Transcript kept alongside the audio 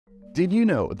Did you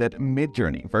know that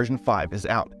MidJourney version 5 is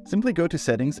out? Simply go to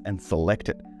Settings and select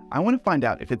it. I want to find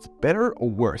out if it's better or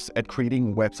worse at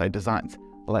creating website designs.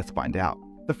 Let's find out.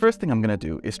 The first thing I'm going to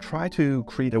do is try to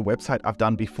create a website I've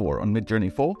done before on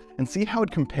MidJourney 4 and see how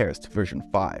it compares to version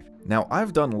 5. Now,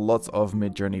 I've done lots of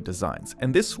MidJourney designs,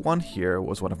 and this one here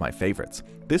was one of my favorites.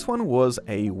 This one was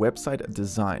a website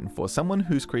design for someone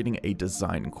who's creating a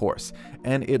design course,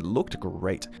 and it looked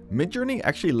great. MidJourney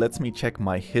actually lets me check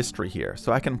my history here,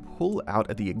 so I can pull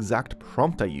out the exact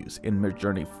prompt I use in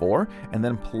MidJourney 4 and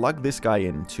then plug this guy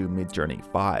into MidJourney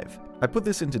 5. I put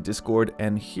this into Discord,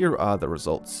 and here are the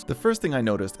results. The first thing I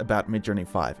noticed about MidJourney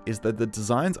 5 is that the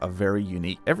designs are very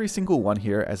unique. Every single one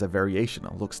here as a variation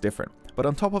looks different. But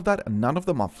on top of that, none of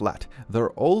them are flat.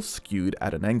 They're all skewed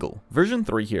at an angle. Version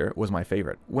 3 here was my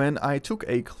favorite. When I took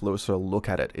a closer look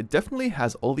at it, it definitely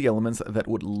has all the elements that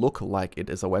would look like it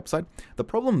is a website. The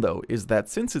problem though is that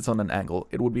since it's on an angle,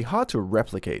 it would be hard to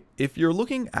replicate. If you're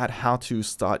looking at how to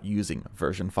start using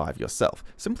version 5 yourself,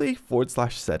 simply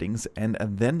 /settings and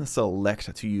then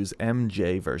select to use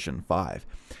MJ version 5.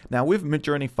 Now with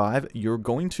MidJourney 5, you're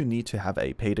going to need to have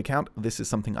a paid account. This is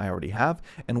something I already have,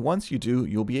 and once you do,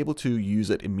 you'll be able to use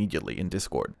it immediately in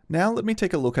Discord. Now let me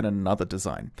take a look at another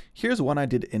design. Here's one I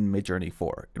did in MidJourney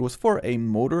 4. It was for a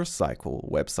motorcycle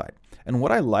website. And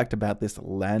what I liked about this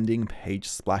landing page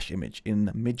splash image in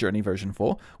MidJourney version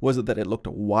 4 was that it looked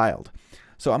wild.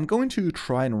 So I'm going to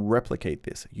try and replicate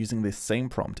this using this same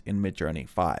prompt in MidJourney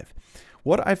 5.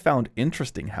 What I found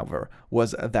interesting, however,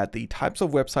 was that the types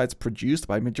of websites produced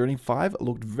by MidJourney 5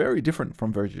 looked very different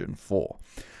from version 4.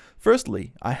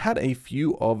 Firstly, I had a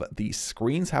few of the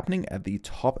screens happening at the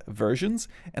top versions,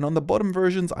 and on the bottom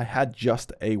versions I had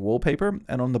just a wallpaper,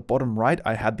 and on the bottom right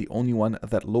I had the only one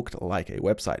that looked like a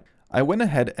website. I went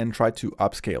ahead and tried to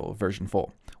upscale version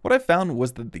 4. What I found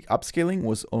was that the upscaling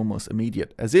was almost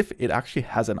immediate, as if it actually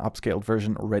has an upscaled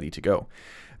version ready to go.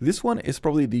 This one is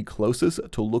probably the closest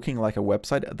to looking like a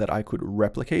website that I could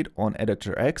replicate on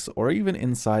Editor X or even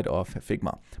inside of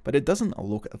Figma, but it doesn't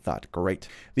look that great.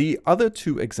 The other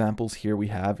two examples here we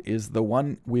have is the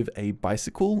one with a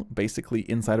bicycle basically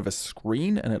inside of a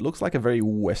screen, and it looks like a very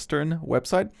Western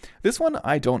website. This one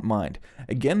I don't mind.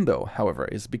 Again though, however,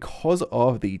 is because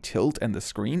of the tilt and the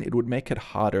screen, it would make it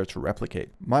harder to replicate.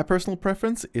 My personal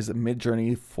preference is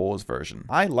MidJourney 4's version.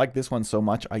 I like this one so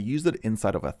much I used it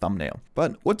inside of a thumbnail.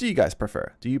 But what do you guys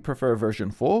prefer? Do you prefer version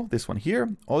 4, this one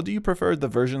here, or do you prefer the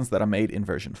versions that are made in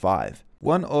version 5?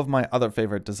 One of my other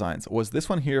favorite designs was this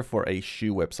one here for a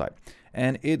shoe website.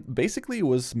 And it basically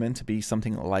was meant to be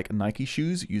something like Nike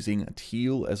shoes using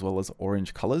teal as well as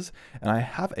orange colors. And I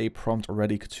have a prompt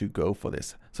ready to go for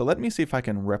this. So let me see if I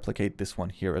can replicate this one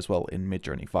here as well in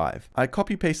MidJourney 5. I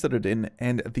copy pasted it in,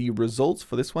 and the results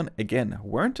for this one again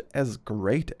weren't as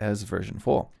great as version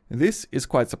 4. This is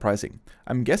quite surprising.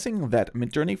 I'm guessing that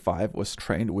MidJourney 5 was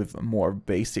trained with more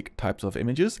basic types of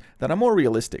images that are more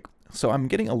realistic. So I'm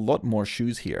getting a lot more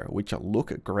shoes here, which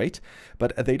look great,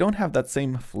 but they don't have that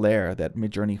same flair that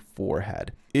MidJourney 4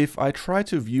 had. If I try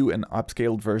to view an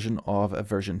upscaled version of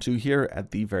version 2 here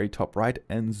at the very top right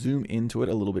and zoom into it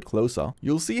a little bit closer,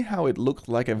 you'll see how it looked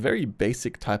like a very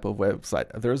basic type of website.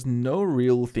 There's no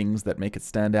real things that make it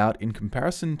stand out in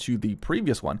comparison to the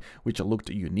previous one, which looked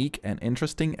unique and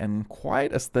interesting and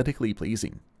quite aesthetically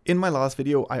pleasing. In my last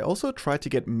video, I also tried to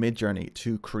get MidJourney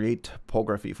to create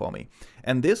topography for me,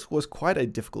 and this was quite a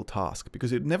difficult task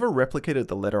because it never replicated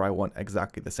the letter I want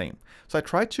exactly the same. So I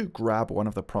tried to grab one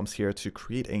of the prompts here to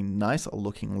create a nice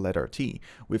looking letter T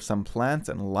with some plants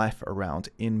and life around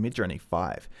in MidJourney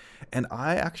 5, and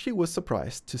I actually was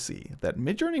surprised to see that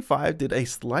MidJourney 5 did a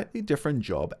slightly different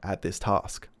job at this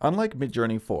task. Unlike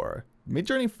MidJourney 4,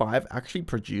 MidJourney 5 actually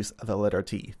produced the letter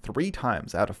T 3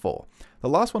 times out of 4. The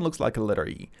last one looks like a letter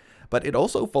E, but it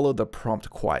also followed the prompt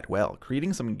quite well,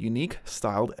 creating some unique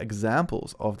styled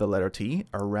examples of the letter T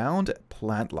around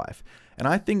plant life. And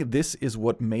I think this is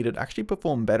what made it actually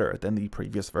perform better than the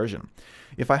previous version.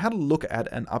 If I had a look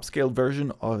at an upscaled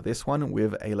version of this one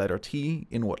with a letter T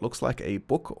in what looks like a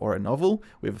book or a novel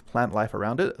with plant life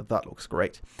around it, that looks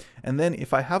great. And then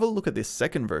if I have a look at this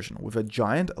second version with a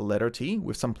giant letter T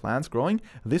with some plants growing,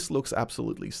 this looks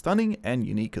absolutely stunning and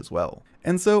unique as well.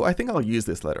 And so I think I'll use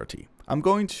this letter T. I'm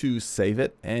going to save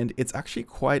it, and it's actually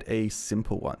quite a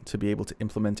simple one to be able to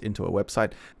implement into a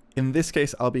website. In this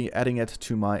case, I'll be adding it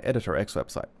to my Editor X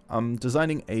website. I'm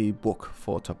designing a book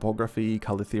for topography,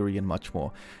 color theory, and much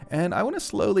more. And I want to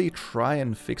slowly try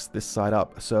and fix this site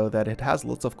up so that it has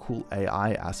lots of cool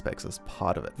AI aspects as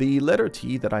part of it. The letter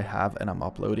T that I have and I'm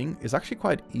uploading is actually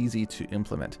quite easy to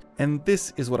implement. And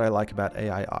this is what I like about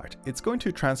AI art. It's going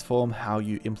to transform how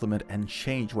you implement and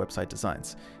change website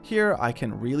designs. Here, I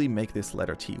can really make this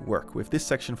letter T work with this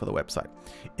section for the website.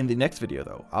 In the next video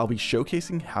though, I'll be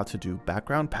showcasing how to do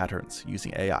background patterns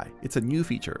using AI. It's a new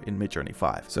feature in MidJourney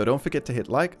 5. So don't forget to hit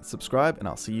like, subscribe, and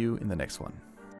I'll see you in the next one.